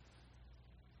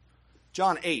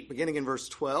John 8, beginning in verse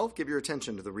 12, give your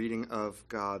attention to the reading of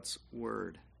God's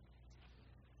word.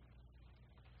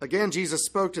 Again, Jesus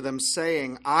spoke to them,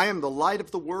 saying, I am the light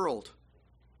of the world.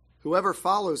 Whoever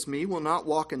follows me will not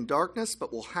walk in darkness,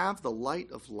 but will have the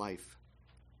light of life.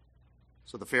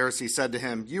 So the Pharisee said to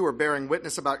him, You are bearing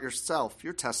witness about yourself.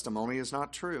 Your testimony is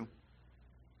not true.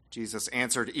 Jesus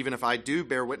answered, Even if I do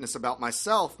bear witness about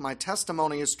myself, my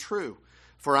testimony is true.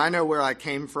 For I know where I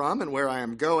came from and where I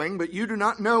am going, but you do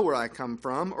not know where I come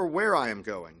from or where I am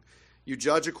going. You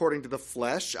judge according to the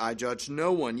flesh. I judge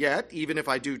no one. Yet, even if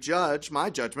I do judge,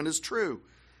 my judgment is true.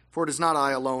 For it is not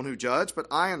I alone who judge, but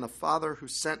I and the Father who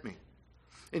sent me.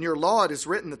 In your law it is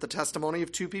written that the testimony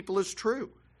of two people is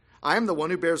true. I am the one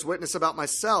who bears witness about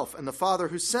myself, and the Father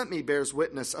who sent me bears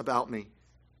witness about me.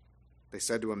 They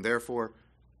said to him, therefore,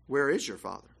 Where is your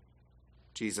Father?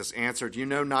 Jesus answered, You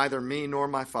know neither me nor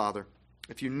my Father.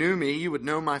 If you knew me, you would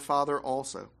know my Father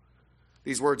also.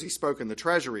 These words he spoke in the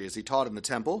treasury as he taught in the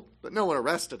temple, but no one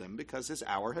arrested him because his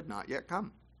hour had not yet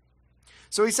come.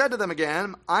 So he said to them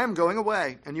again, I am going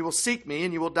away, and you will seek me,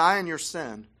 and you will die in your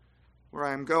sin. Where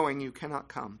I am going, you cannot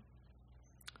come.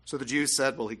 So the Jews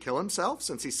said, Will he kill himself,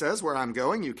 since he says, Where I am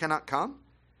going, you cannot come?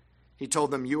 He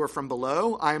told them, You are from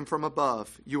below, I am from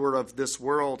above. You are of this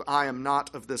world, I am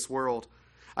not of this world.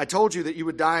 I told you that you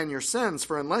would die in your sins,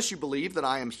 for unless you believe that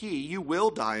I am he, you will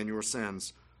die in your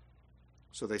sins.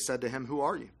 So they said to him, Who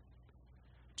are you?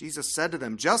 Jesus said to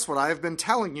them, Just what I have been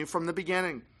telling you from the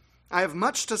beginning. I have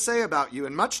much to say about you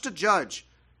and much to judge,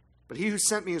 but he who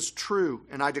sent me is true,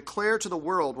 and I declare to the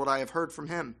world what I have heard from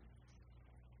him.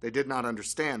 They did not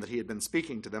understand that he had been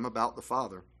speaking to them about the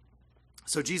Father.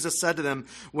 So Jesus said to them,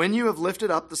 When you have lifted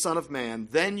up the Son of Man,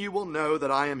 then you will know that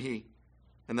I am he,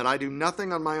 and that I do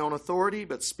nothing on my own authority,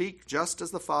 but speak just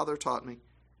as the Father taught me.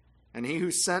 And he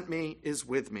who sent me is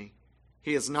with me.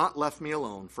 He has not left me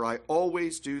alone, for I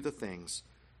always do the things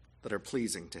that are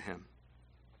pleasing to him.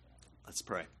 Let's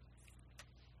pray.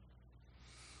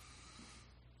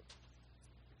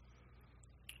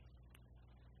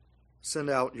 Send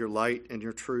out your light and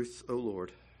your truth, O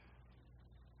Lord,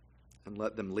 and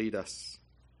let them lead us.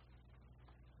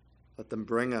 Let them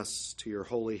bring us to your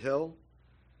holy hill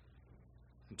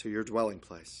and to your dwelling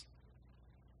place.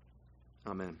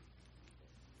 Amen.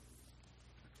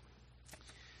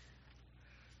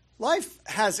 Life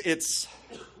has its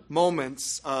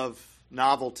moments of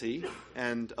novelty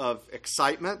and of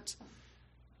excitement,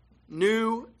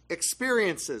 new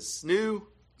experiences, new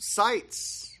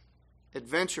sights,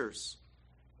 adventures.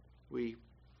 We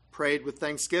prayed with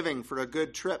Thanksgiving for a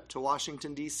good trip to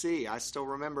Washington, D.C. I still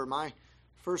remember my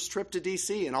first trip to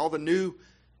D.C. and all the new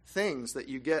things that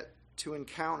you get to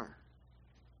encounter.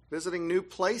 Visiting new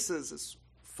places is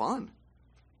fun.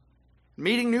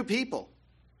 Meeting new people,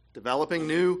 developing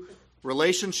new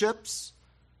relationships,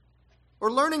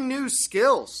 or learning new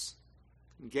skills,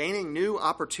 and gaining new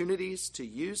opportunities to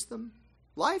use them.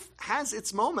 Life has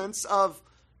its moments of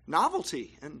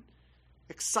novelty and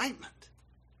excitement.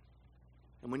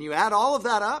 And when you add all of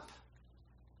that up,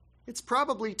 it's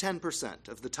probably 10%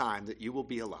 of the time that you will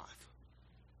be alive.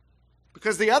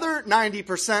 Because the other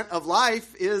 90% of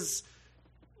life is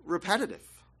repetitive.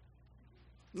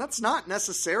 And that's not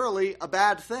necessarily a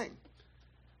bad thing.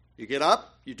 You get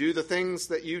up, you do the things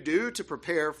that you do to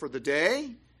prepare for the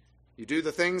day. You do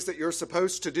the things that you're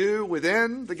supposed to do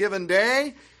within the given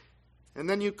day, and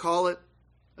then you call it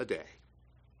a day.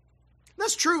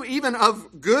 That's true even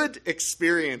of good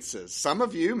experiences. Some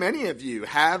of you, many of you,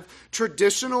 have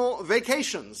traditional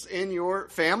vacations in your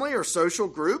family or social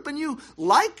group, and you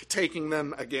like taking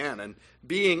them again and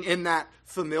being in that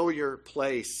familiar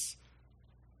place.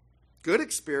 Good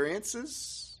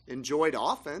experiences, enjoyed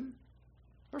often,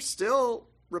 are still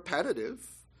repetitive.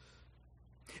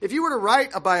 If you were to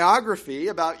write a biography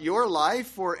about your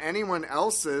life or anyone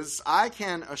else's, I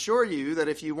can assure you that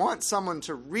if you want someone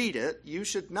to read it, you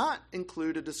should not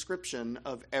include a description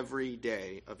of every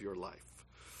day of your life.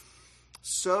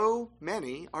 So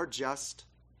many are just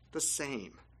the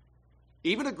same.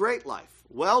 Even a great life,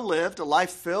 well lived, a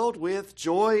life filled with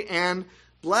joy and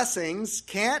blessings,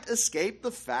 can't escape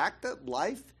the fact that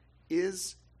life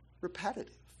is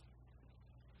repetitive.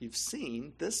 You've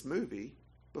seen this movie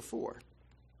before.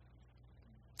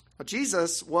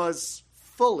 Jesus was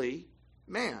fully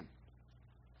man.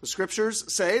 The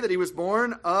scriptures say that he was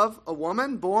born of a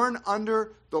woman, born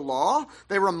under the law.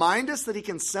 They remind us that he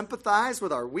can sympathize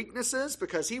with our weaknesses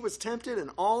because he was tempted in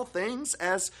all things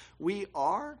as we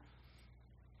are.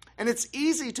 And it's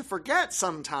easy to forget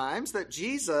sometimes that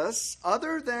Jesus,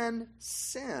 other than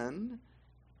sin,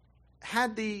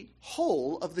 had the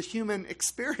whole of the human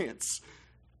experience.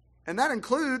 And that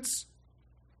includes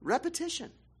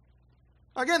repetition.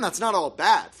 Again, that's not all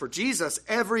bad. For Jesus,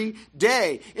 every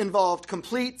day involved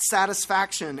complete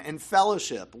satisfaction and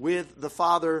fellowship with the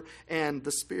Father and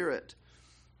the Spirit.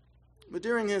 But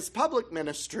during his public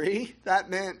ministry, that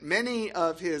meant many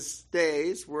of his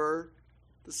days were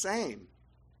the same.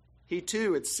 He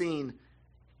too had seen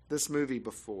this movie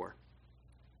before.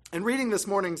 And reading this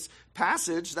morning's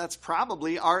passage, that's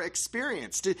probably our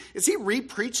experience. Is he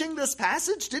re-preaching this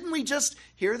passage? Didn't we just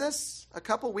hear this a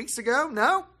couple weeks ago?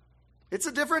 No. It's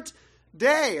a different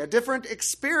day, a different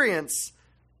experience,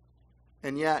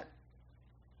 and yet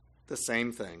the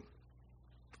same thing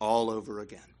all over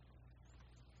again.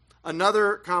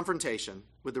 Another confrontation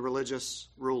with the religious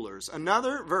rulers,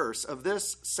 another verse of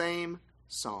this same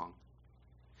song.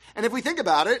 And if we think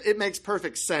about it, it makes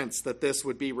perfect sense that this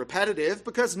would be repetitive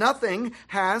because nothing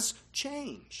has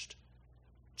changed.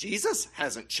 Jesus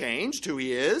hasn't changed who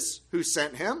he is, who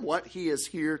sent him, what he is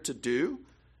here to do.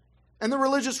 And the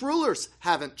religious rulers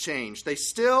haven't changed. They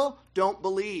still don't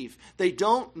believe. They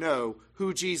don't know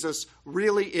who Jesus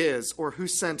really is or who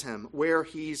sent him, where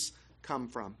he's come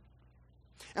from.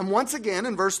 And once again,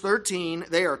 in verse 13,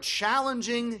 they are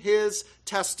challenging his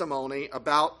testimony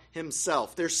about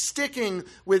himself. They're sticking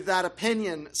with that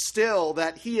opinion still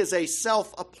that he is a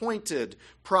self-appointed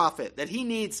prophet, that he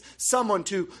needs someone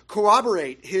to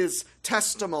corroborate his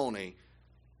testimony,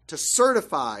 to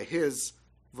certify his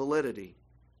validity.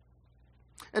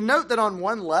 And note that on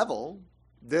one level,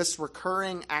 this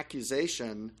recurring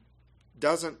accusation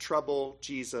doesn't trouble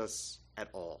Jesus at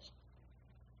all.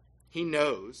 He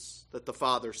knows that the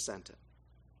Father sent him.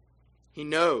 He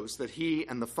knows that he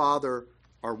and the Father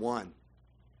are one.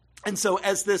 And so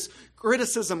as this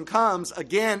criticism comes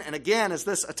again and again, as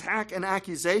this attack and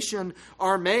accusation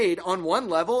are made on one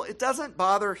level, it doesn't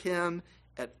bother him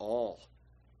at all.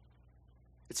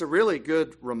 It's a really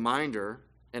good reminder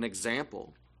and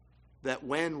example that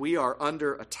when we are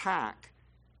under attack,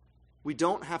 we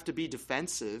don't have to be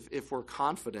defensive if we're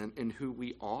confident in who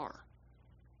we are.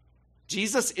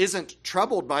 Jesus isn't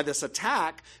troubled by this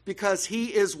attack because he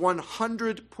is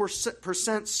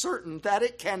 100% certain that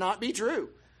it cannot be true,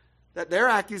 that their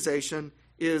accusation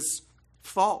is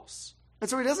false. And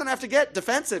so he doesn't have to get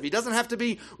defensive. He doesn't have to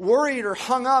be worried or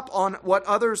hung up on what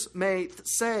others may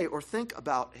say or think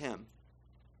about him.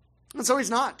 And so he's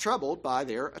not troubled by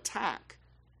their attack.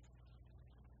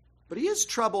 But he is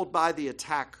troubled by the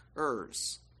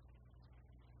attackers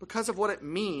because of what it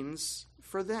means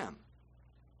for them.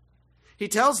 He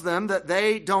tells them that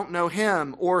they don't know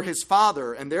him or his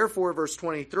Father, and therefore, verse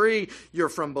 23, you're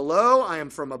from below, I am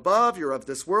from above, you're of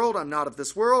this world, I'm not of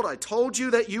this world. I told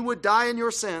you that you would die in your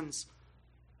sins.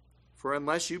 For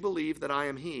unless you believe that I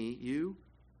am he, you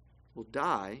will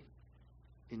die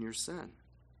in your sin.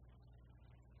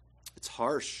 It's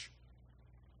harsh,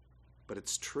 but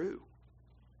it's true.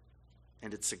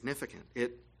 And it's significant.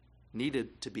 It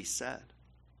needed to be said.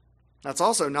 That's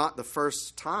also not the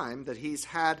first time that he's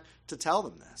had to tell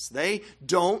them this. They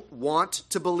don't want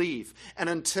to believe. And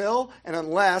until and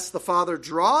unless the Father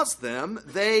draws them,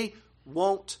 they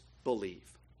won't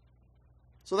believe.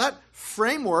 So that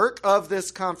framework of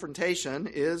this confrontation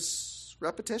is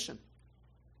repetition.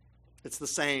 It's the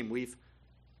same. We've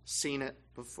seen it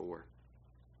before.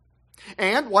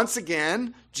 And once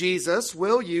again, Jesus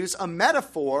will use a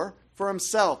metaphor for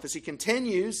himself. As he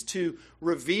continues to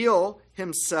reveal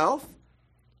himself,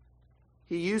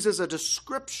 he uses a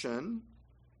description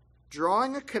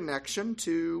drawing a connection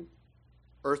to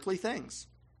earthly things,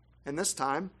 and this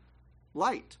time,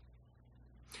 light.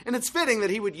 And it's fitting that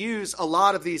he would use a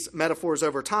lot of these metaphors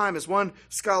over time. As one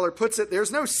scholar puts it,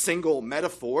 there's no single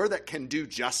metaphor that can do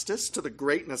justice to the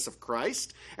greatness of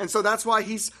Christ, and so that's why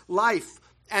he's life,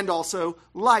 and also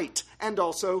light, and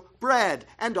also bread,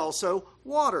 and also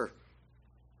water.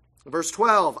 Verse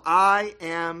 12, I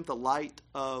am the light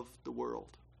of the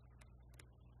world.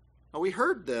 Now we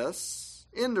heard this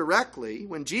indirectly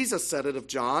when Jesus said it of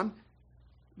John,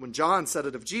 when John said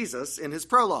it of Jesus in his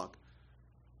prologue.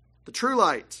 The true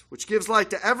light, which gives light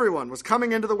to everyone, was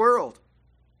coming into the world.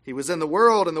 He was in the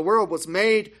world, and the world was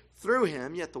made through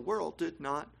him, yet the world did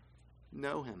not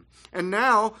know him. And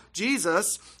now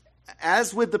Jesus,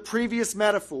 as with the previous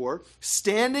metaphor,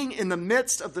 standing in the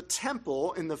midst of the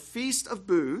temple in the Feast of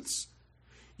Booths,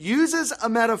 uses a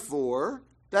metaphor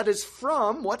that is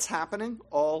from what's happening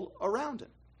all around him.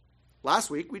 Last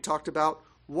week we talked about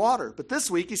water, but this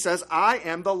week he says, I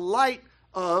am the light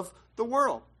of the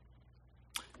world.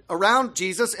 Around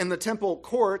Jesus in the temple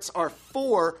courts are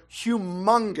 4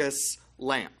 humongous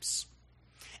lamps.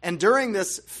 And during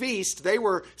this feast, they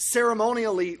were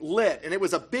ceremonially lit, and it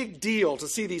was a big deal to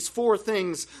see these 4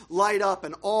 things light up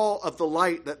and all of the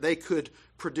light that they could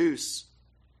produce.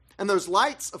 And those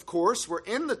lights, of course, were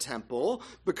in the temple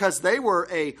because they were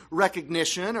a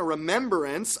recognition, a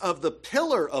remembrance of the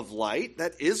pillar of light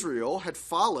that Israel had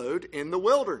followed in the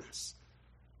wilderness.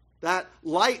 That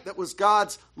light that was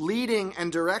God's leading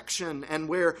and direction, and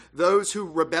where those who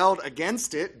rebelled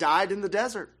against it died in the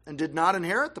desert and did not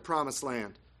inherit the promised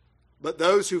land. But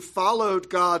those who followed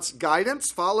God's guidance,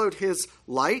 followed his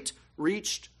light,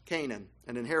 reached Canaan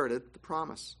and inherited the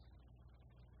promise.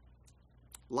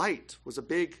 Light was a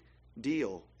big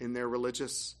deal in their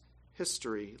religious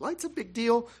history. Light's a big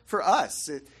deal for us.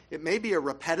 It may be a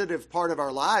repetitive part of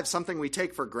our lives, something we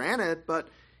take for granted, but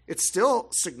it's still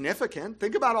significant.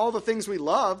 Think about all the things we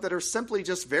love that are simply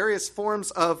just various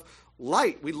forms of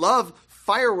light. We love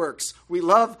fireworks. We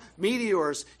love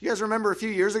meteors. You guys remember a few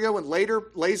years ago when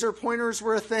laser pointers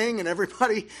were a thing and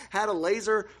everybody had a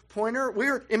laser pointer?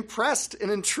 We're impressed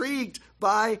and intrigued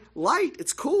by light.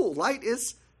 It's cool. Light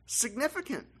is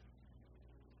significant.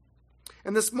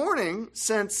 And this morning,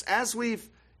 since as we've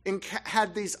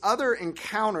had these other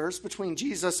encounters between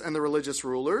Jesus and the religious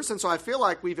rulers, and so I feel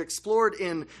like we've explored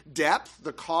in depth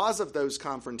the cause of those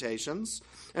confrontations,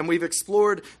 and we've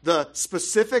explored the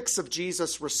specifics of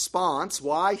Jesus' response,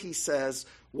 why he says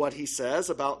what he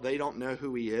says about they don't know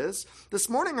who he is. This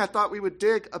morning I thought we would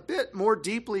dig a bit more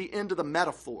deeply into the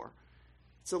metaphor.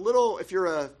 It's a little, if you're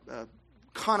a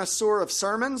connoisseur of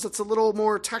sermons, it's a little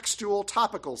more textual,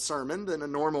 topical sermon than a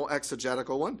normal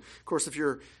exegetical one. Of course, if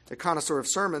you're a connoisseur of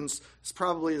sermons, this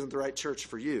probably isn't the right church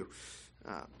for you.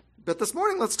 But this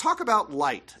morning, let's talk about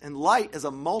light, and light as a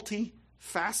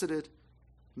multifaceted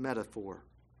metaphor.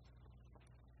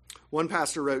 One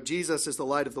pastor wrote, Jesus is the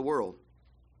light of the world.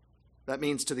 That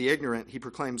means to the ignorant, he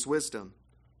proclaims wisdom,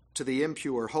 to the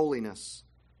impure, holiness,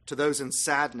 to those in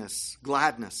sadness,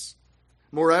 gladness.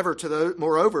 Moreover, to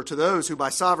those who by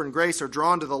sovereign grace are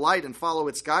drawn to the light and follow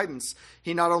its guidance,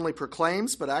 he not only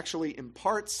proclaims, but actually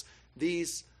imparts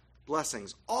these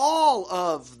blessings. All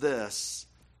of this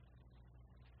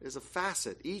is a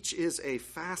facet. Each is a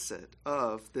facet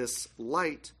of this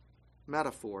light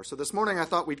metaphor. So this morning I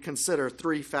thought we'd consider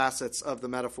three facets of the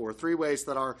metaphor, three ways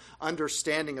that our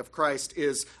understanding of Christ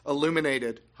is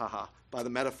illuminated, by the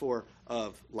metaphor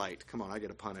of light. Come on, I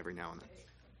get a pun every now and then.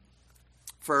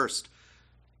 First,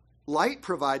 light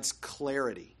provides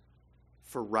clarity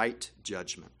for right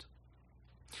judgment.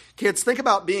 Kids, think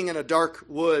about being in a dark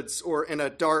woods or in a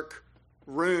dark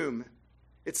room.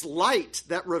 It's light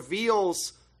that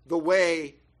reveals the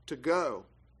way to go.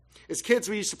 As kids,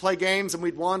 we used to play games and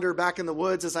we'd wander back in the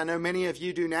woods, as I know many of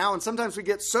you do now. And sometimes we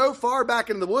get so far back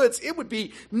in the woods, it would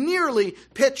be nearly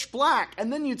pitch black.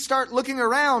 And then you'd start looking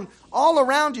around, all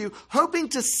around you, hoping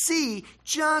to see,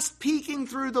 just peeking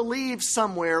through the leaves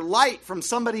somewhere, light from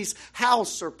somebody's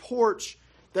house or porch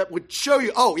that would show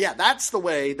you, oh yeah, that's the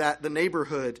way that the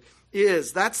neighborhood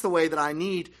is. That's the way that I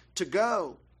need to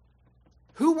go.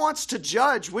 Who wants to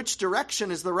judge which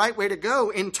direction is the right way to go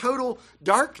in total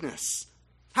darkness?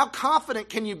 How confident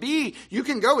can you be? You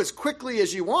can go as quickly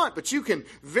as you want, but you can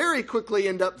very quickly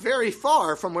end up very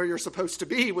far from where you're supposed to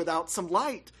be without some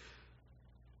light.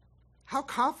 How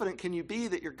confident can you be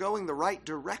that you're going the right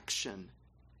direction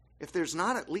if there's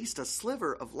not at least a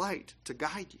sliver of light to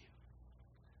guide you?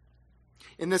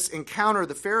 In this encounter,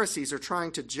 the Pharisees are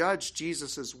trying to judge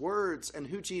Jesus' words and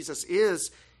who Jesus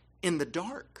is in the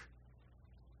dark.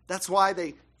 That's why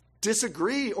they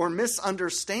disagree or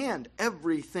misunderstand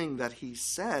everything that he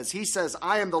says. He says,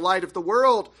 I am the light of the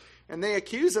world, and they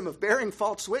accuse him of bearing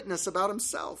false witness about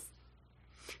himself.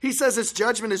 He says his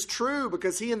judgment is true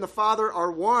because he and the Father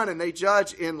are one, and they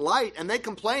judge in light, and they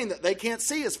complain that they can't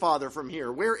see his Father from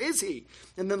here. Where is he?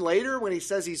 And then later, when he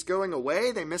says he's going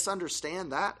away, they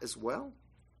misunderstand that as well.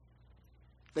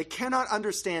 They cannot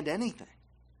understand anything.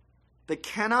 They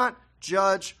cannot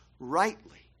judge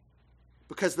rightly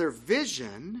because their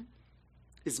vision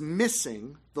is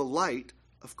missing the light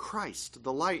of Christ,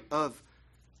 the light of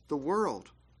the world.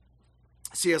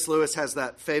 C.S. Lewis has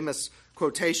that famous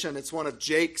quotation. It's one of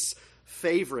Jake's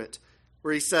favorite,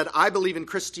 where he said, I believe in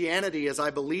Christianity as I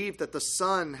believe that the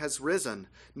sun has risen,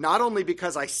 not only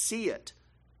because I see it,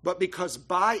 but because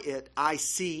by it I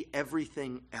see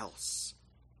everything else.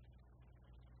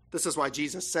 This is why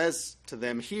Jesus says to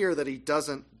them here that he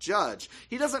doesn't judge.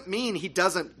 He doesn't mean he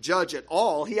doesn't judge at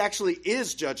all. He actually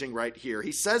is judging right here.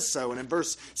 He says so. And in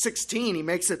verse 16, he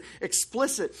makes it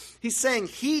explicit. He's saying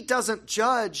he doesn't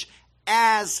judge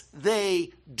as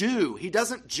they do. He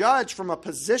doesn't judge from a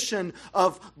position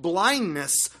of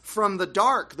blindness from the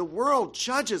dark. The world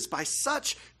judges by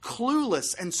such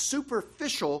clueless and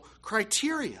superficial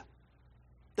criteria.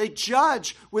 They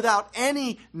judge without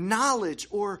any knowledge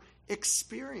or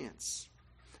experience.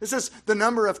 This is the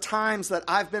number of times that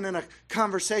I've been in a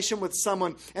conversation with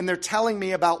someone and they're telling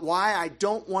me about why I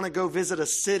don't want to go visit a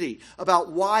city,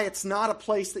 about why it's not a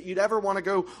place that you'd ever want to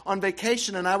go on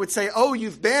vacation. And I would say, oh,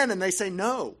 you've been? And they say,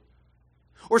 no.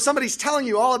 Or somebody's telling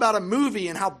you all about a movie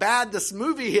and how bad this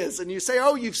movie is. And you say,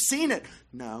 oh, you've seen it.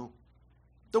 No.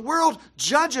 The world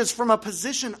judges from a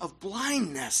position of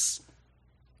blindness.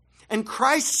 And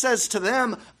Christ says to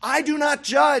them, I do not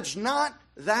judge, not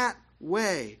that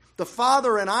way. The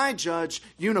Father and I judge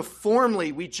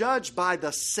uniformly. We judge by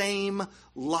the same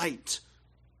light.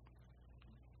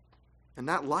 And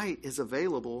that light is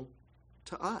available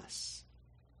to us.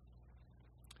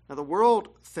 Now, the world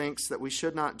thinks that we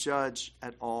should not judge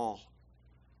at all.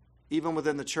 Even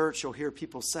within the church, you'll hear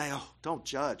people say, oh, don't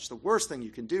judge. The worst thing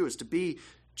you can do is to be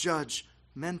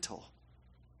judgmental.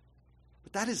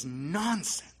 But that is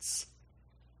nonsense.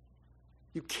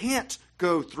 You can't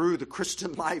go through the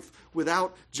Christian life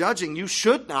without judging. You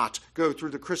should not go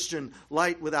through the Christian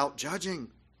life without judging.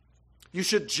 You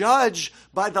should judge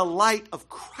by the light of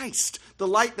Christ, the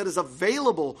light that is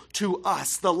available to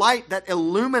us, the light that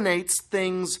illuminates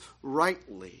things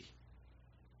rightly.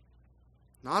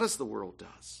 Not as the world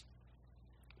does,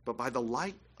 but by the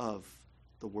light of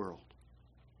the world.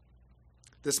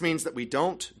 This means that we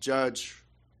don't judge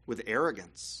with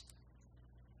arrogance,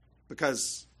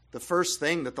 because the first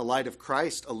thing that the light of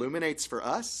Christ illuminates for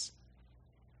us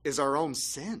is our own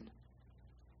sin.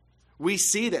 We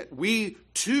see that we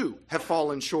too have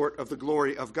fallen short of the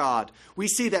glory of God. We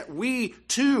see that we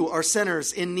too are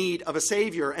sinners in need of a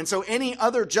Savior. And so any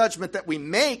other judgment that we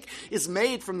make is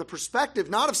made from the perspective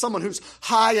not of someone who's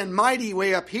high and mighty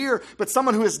way up here, but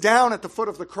someone who is down at the foot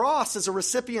of the cross as a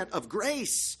recipient of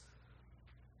grace.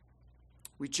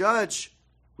 We judge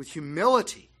with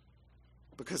humility,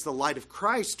 because the light of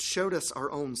Christ showed us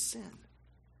our own sin.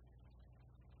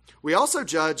 We also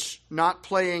judge not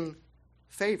playing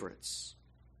favorites.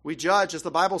 We judge, as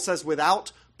the Bible says,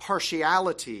 without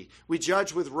partiality. We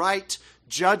judge with right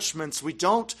judgments. We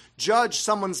don't judge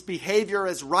someone's behavior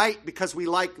as right because we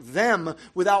like them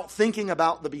without thinking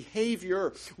about the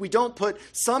behavior. We don't put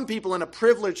some people in a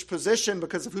privileged position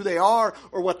because of who they are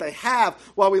or what they have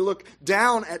while we look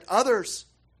down at others.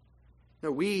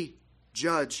 No, we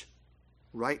judge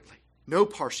rightly. No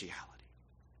partiality.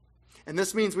 And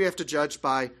this means we have to judge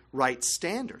by right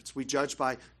standards. We judge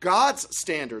by God's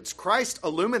standards. Christ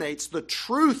illuminates the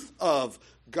truth of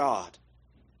God,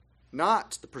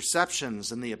 not the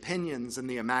perceptions and the opinions and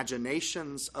the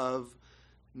imaginations of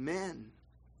men.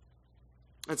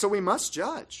 And so we must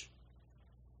judge.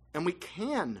 And we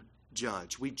can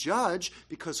judge. We judge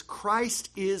because Christ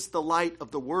is the light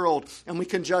of the world, and we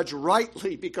can judge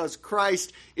rightly because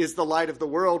Christ is the light of the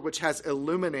world, which has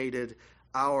illuminated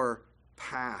our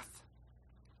path.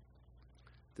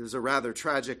 There's a rather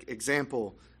tragic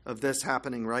example of this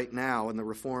happening right now in the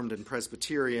Reformed and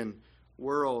Presbyterian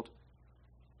world.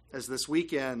 As this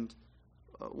weekend,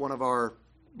 one of our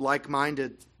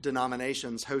like-minded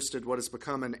denominations hosted what has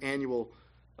become an annual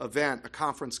event, a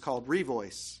conference called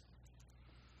Revoice.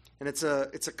 And it's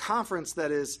a conference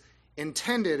that is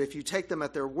intended, if you take them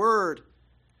at their word,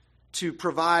 to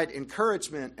provide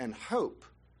encouragement and hope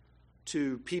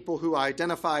to people who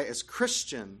identify as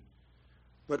Christian,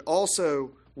 but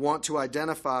also want to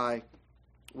identify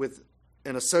with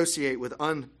and associate with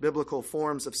unbiblical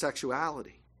forms of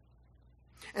sexuality.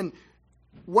 And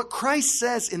what Christ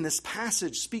says in this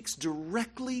passage speaks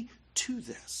directly to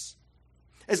this.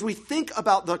 As we think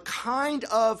about the kind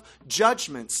of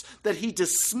judgments that he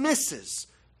dismisses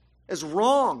as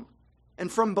wrong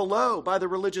and from below by the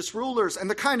religious rulers, and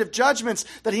the kind of judgments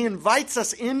that he invites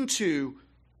us into,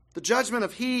 the judgment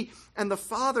of he and the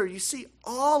Father, you see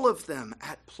all of them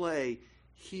at play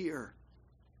here.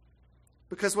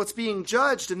 Because what's being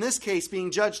judged, in this case,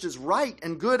 being judged as right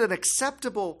and good and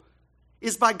acceptable,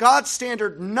 is by God's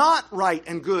standard not right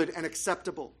and good and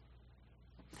acceptable.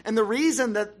 And the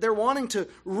reason that they're wanting to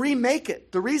remake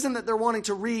it, the reason that they're wanting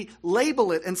to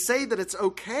relabel it and say that it's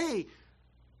okay,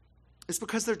 is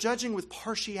because they're judging with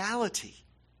partiality.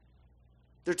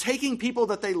 They're taking people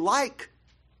that they like,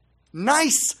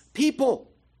 nice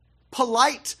people,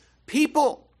 polite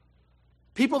people,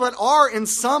 people that are in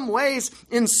some ways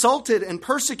insulted and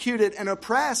persecuted and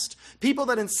oppressed, people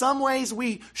that in some ways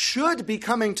we should be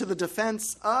coming to the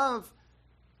defense of.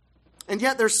 And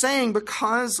yet they're saying,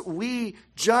 because we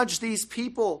judge these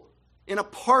people in a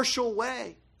partial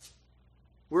way,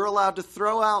 we're allowed to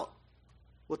throw out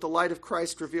what the light of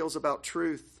Christ reveals about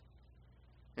truth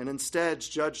and instead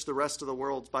judge the rest of the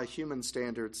world by human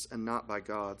standards and not by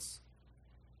God's.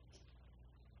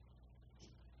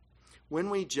 When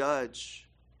we judge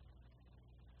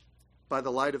by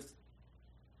the light of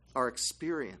our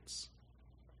experience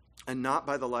and not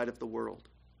by the light of the world,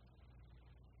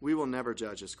 we will never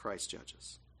judge as Christ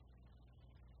judges.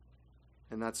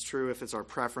 And that's true if it's our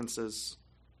preferences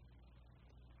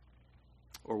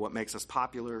or what makes us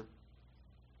popular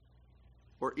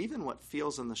or even what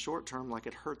feels in the short term like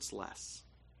it hurts less.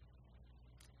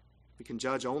 We can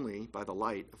judge only by the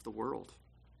light of the world.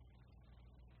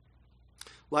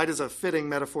 Light is a fitting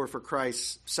metaphor for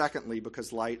Christ, secondly,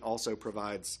 because light also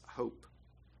provides hope.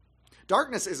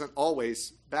 Darkness isn't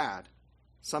always bad.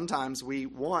 Sometimes we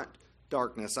want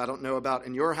darkness. I don't know about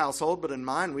in your household, but in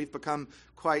mine, we've become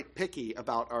quite picky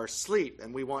about our sleep,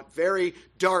 and we want very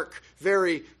dark,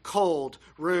 very cold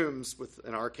rooms with,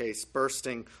 in our case,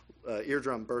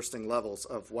 eardrum bursting levels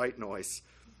of white noise.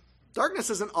 Darkness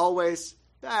isn't always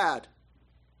bad.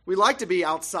 We like to be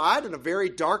outside in a very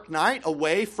dark night,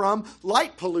 away from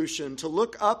light pollution, to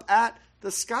look up at the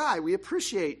sky. We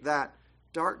appreciate that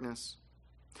darkness.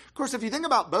 Of course, if you think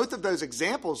about both of those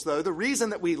examples, though, the reason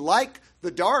that we like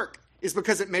the dark is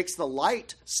because it makes the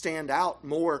light stand out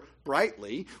more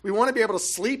brightly. We want to be able to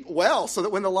sleep well so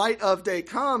that when the light of day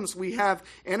comes, we have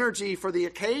energy for the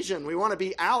occasion. We want to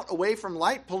be out away from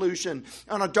light pollution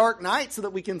on a dark night so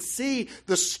that we can see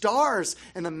the stars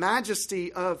and the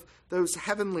majesty of those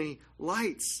heavenly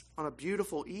lights on a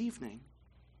beautiful evening.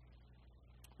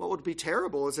 What would be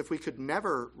terrible is if we could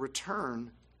never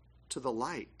return to the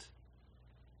light.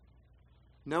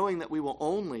 Knowing that we will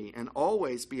only and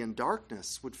always be in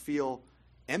darkness would feel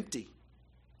empty.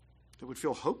 It would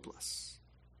feel hopeless.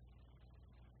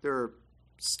 There are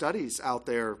studies out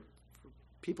there,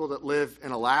 people that live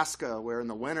in Alaska, where in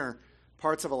the winter,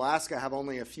 parts of Alaska have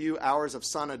only a few hours of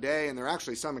sun a day, and there are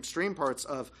actually some extreme parts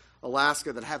of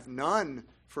Alaska that have none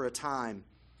for a time.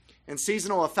 And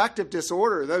seasonal affective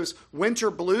disorder, those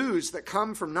winter blues that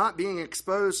come from not being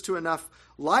exposed to enough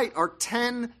light, are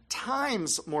 10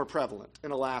 times more prevalent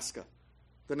in Alaska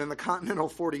than in the continental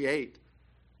 48.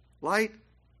 Light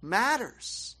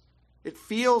matters. It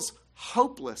feels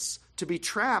hopeless to be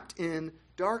trapped in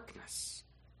darkness.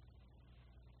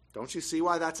 Don't you see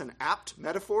why that's an apt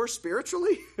metaphor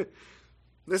spiritually?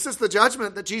 This is the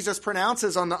judgment that Jesus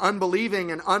pronounces on the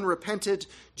unbelieving and unrepentant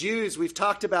Jews. We've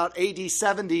talked about AD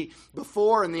 70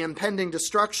 before and the impending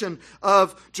destruction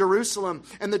of Jerusalem,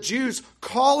 and the Jews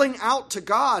calling out to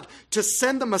God to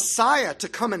send the Messiah to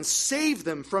come and save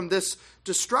them from this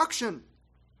destruction.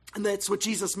 And that's what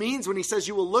Jesus means when he says,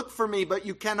 "You will look for me, but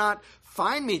you cannot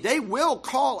find me." They will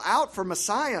call out for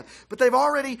Messiah, but they've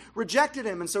already rejected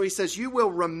him. And so he says, "You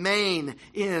will remain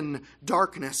in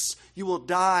darkness. You will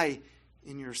die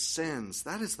in your sins."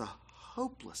 That is the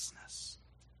hopelessness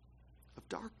of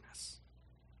darkness.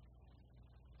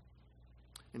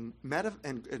 And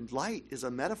light is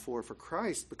a metaphor for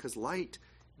Christ because light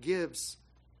gives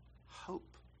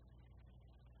hope.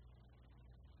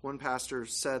 One pastor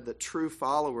said that true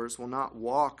followers will not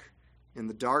walk in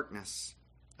the darkness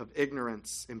of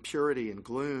ignorance, impurity, and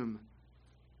gloom.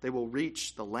 They will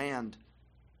reach the land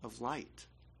of light.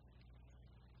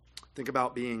 Think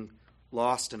about being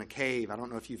lost in a cave. I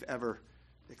don't know if you've ever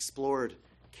explored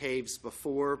caves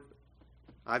before.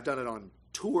 I've done it on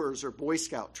tours or Boy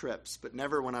Scout trips, but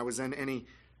never when I was in any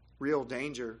real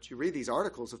danger. You read these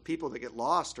articles of people that get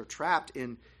lost or trapped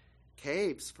in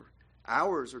caves for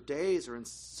hours or days, or in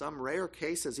some rare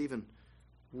cases, even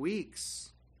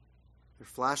weeks. Their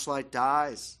flashlight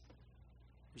dies.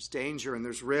 There's danger and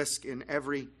there's risk in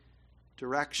every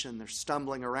direction. They're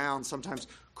stumbling around, sometimes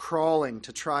crawling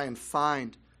to try and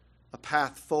find a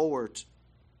path forward.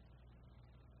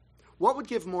 What would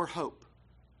give more hope?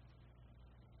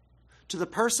 To the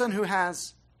person who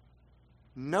has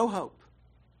no hope,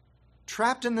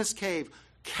 trapped in this cave,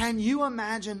 can you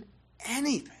imagine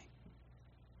anything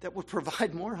that would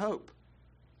provide more hope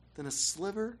than a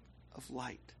sliver of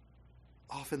light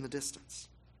off in the distance?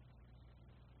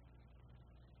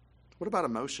 What about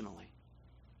emotionally?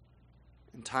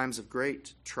 In times of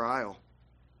great trial,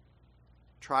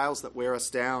 trials that wear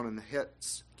us down and the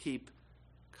hits keep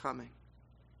coming.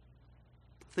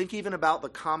 Think even about the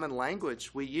common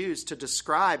language we use to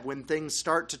describe when things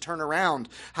start to turn around.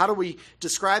 How do we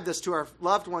describe this to our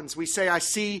loved ones? We say, "I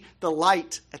see the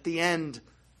light at the end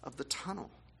of the tunnel."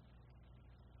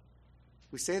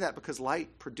 We say that because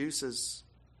light produces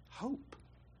hope.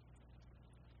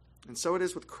 And so it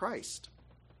is with Christ.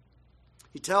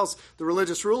 He tells the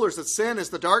religious rulers that sin is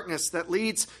the darkness that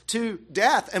leads to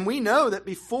death. And we know that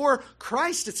before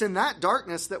Christ, it's in that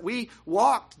darkness that we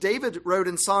walked. David wrote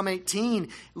in Psalm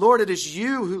 18, "Lord, it is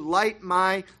you who light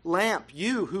my lamp,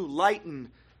 you who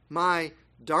lighten my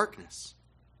darkness."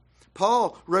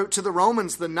 Paul wrote to the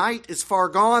Romans, "The night is far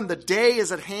gone, the day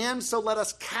is at hand, so let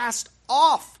us cast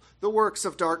off the works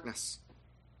of darkness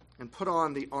and put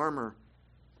on the armor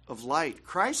of light.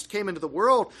 Christ came into the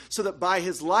world so that by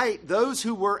his light, those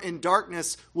who were in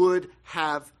darkness would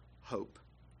have hope.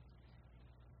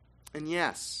 And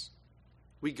yes,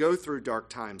 we go through dark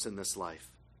times in this life,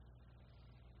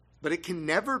 but it can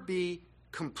never be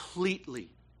completely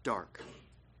dark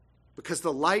because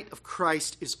the light of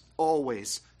Christ is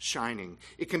always shining.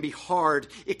 It can be hard.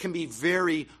 It can be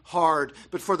very hard.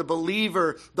 But for the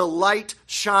believer, the light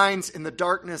shines in the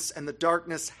darkness, and the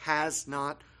darkness has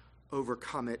not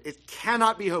overcome it. It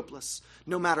cannot be hopeless.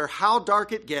 No matter how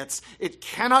dark it gets, it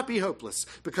cannot be hopeless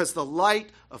because the light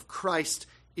of Christ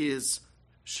is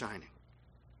shining.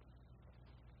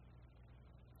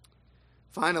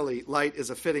 Finally, light is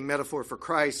a fitting metaphor for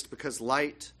Christ because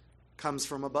light comes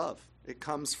from above. It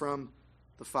comes from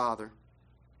the Father.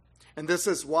 And this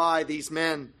is why these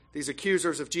men, these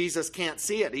accusers of Jesus, can't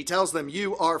see it. He tells them,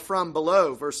 you are from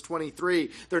below, verse 23.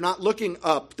 They're not looking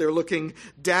up, they're looking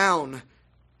down.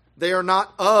 They are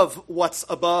not of what's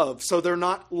above, so they're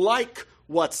not like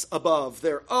what's above.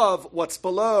 They're of what's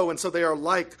below, and so they are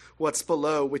like what's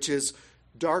below, which is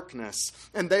darkness.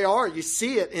 And they are, you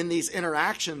see it in these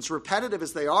interactions, repetitive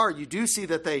as they are, you do see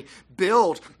that they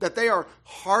build, that they are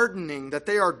hardening, that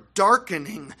they are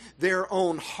darkening their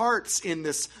own hearts in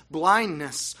this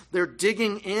blindness. They're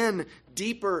digging in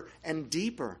deeper and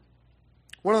deeper.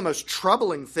 One of the most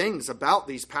troubling things about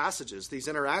these passages, these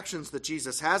interactions that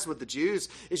Jesus has with the Jews,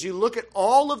 is you look at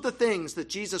all of the things that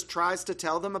Jesus tries to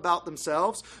tell them about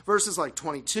themselves, verses like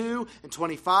 22 and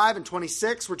 25 and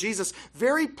 26, where Jesus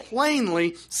very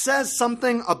plainly says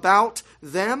something about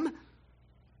them,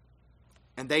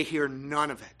 and they hear none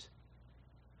of it.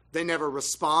 They never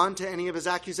respond to any of his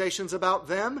accusations about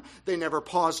them. They never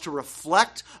pause to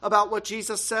reflect about what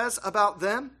Jesus says about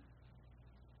them.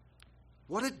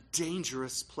 What a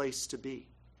dangerous place to be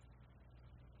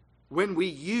when we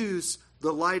use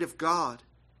the light of God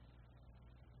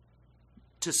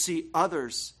to see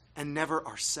others and never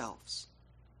ourselves.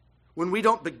 When we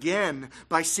don't begin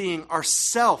by seeing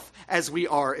ourselves as we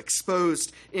are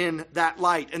exposed in that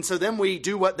light. And so then we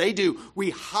do what they do.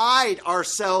 We hide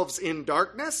ourselves in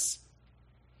darkness.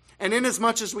 And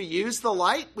inasmuch as we use the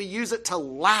light, we use it to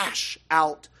lash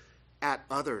out at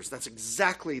others. That's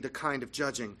exactly the kind of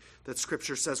judging that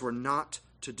Scripture says we're not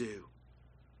to do.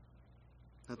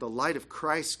 Now, the light of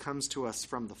Christ comes to us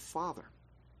from the Father.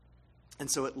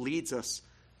 And so it leads us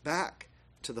back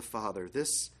to the Father.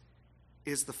 This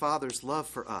is the Father's love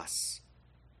for us,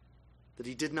 that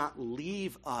he did not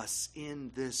leave us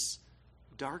in this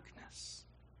darkness.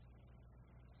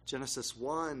 Genesis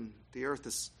 1, the earth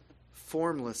is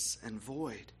formless and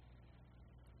void.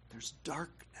 There's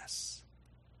darkness.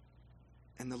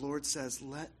 And the Lord says,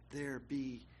 let there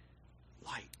be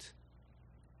light.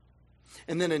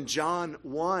 And then in John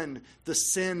 1, the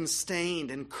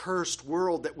sin-stained and cursed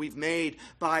world that we've made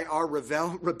by our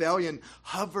rebellion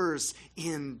hovers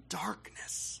in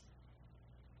darkness.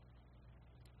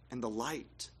 And the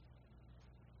light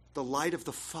of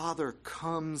the Father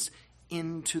comes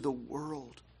into the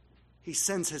world. He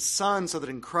sends his Son so that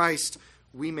in Christ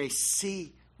we may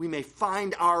see, we may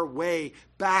find our way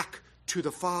back to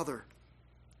the Father,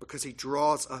 because he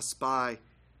draws us by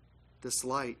this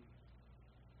light.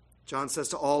 John says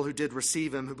to all who did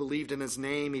receive him, who believed in his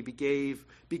name, he gave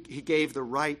the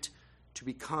right to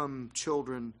become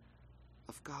children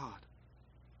of God.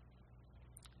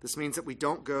 This means that we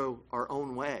don't go our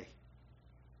own way.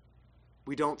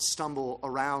 We don't stumble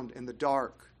around in the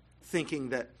dark thinking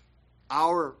that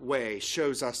our way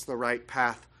shows us the right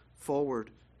path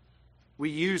forward. We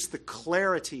use the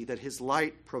clarity that his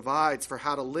light provides for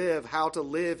how to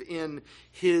live in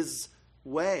his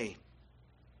way.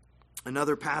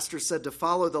 Another pastor said to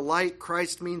follow the light,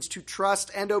 Christ means to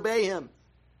trust and obey him.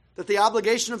 That the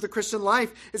obligation of the Christian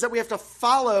life is that we have to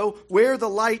follow where the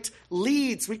light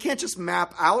leads. We can't just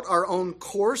map out our own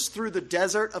course through the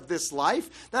desert of this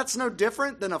life. That's no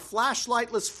different than a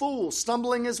flashlightless fool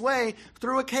stumbling his way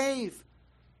through a cave.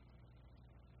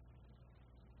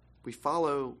 We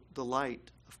follow the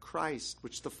light of Christ,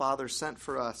 which the Father sent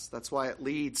for us. That's why it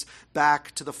leads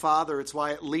back to the Father. It's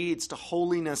why it leads to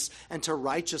holiness and to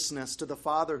righteousness, to the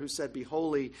Father who said, be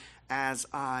holy as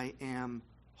I am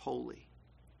holy.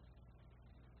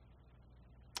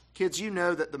 Kids, you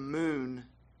know that the moon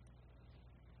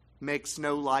makes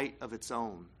no light of its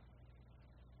own.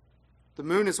 The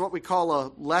moon is what we call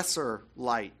a lesser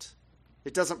light.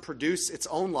 It doesn't produce its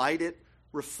own light, it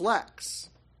reflects.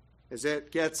 As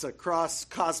it gets across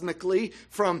cosmically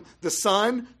from the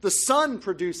sun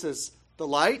produces the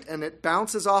light, and it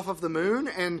bounces off of the moon,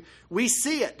 and we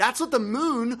see it. That's what the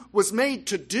moon was made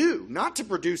to do, not to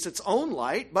produce its own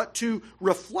light, but to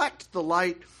reflect the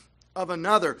light of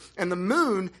another. And the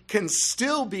moon can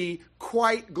still be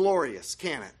quite glorious,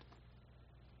 can it?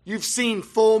 You've seen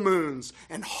full moons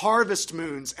and harvest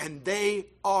moons, and they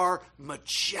are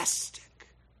majestic.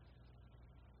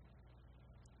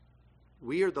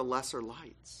 We are the lesser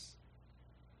lights.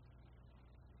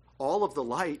 All of the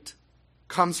light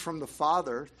comes from the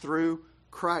Father through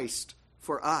Christ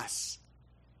for us.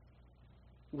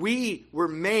 We were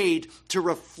made to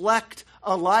reflect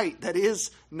a light that is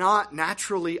not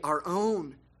naturally our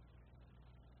own.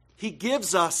 He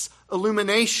gives us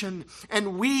illumination,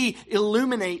 and we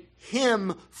illuminate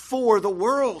Him for the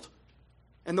world,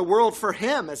 and the world for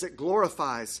Him as it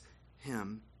glorifies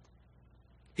Him.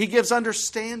 He gives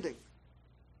understanding,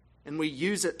 and we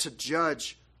use it to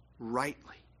judge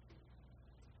rightly.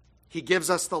 He gives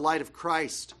us the light of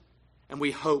Christ, and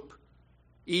we hope.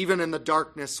 Even in the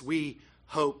darkness, we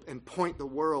hope and point the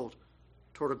world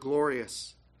toward a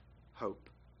glorious hope.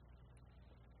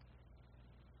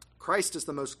 Christ is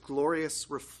the most glorious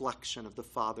reflection of the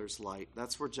Father's light.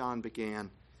 That's where John began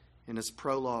in his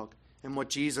prologue, and what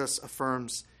Jesus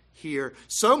affirms here.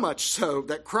 So much so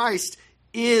that Christ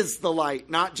is the light,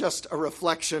 not just a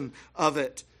reflection of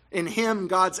it. In Him,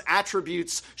 God's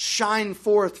attributes shine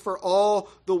forth for all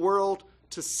the world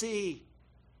to see.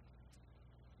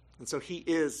 And so He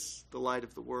is the light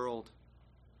of the world.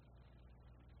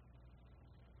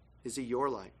 Is He your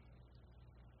light?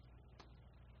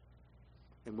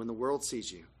 And when the world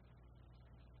sees you,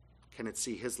 can it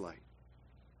see His light?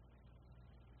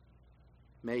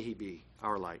 May He be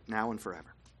our light, now and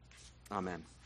forever. Amen.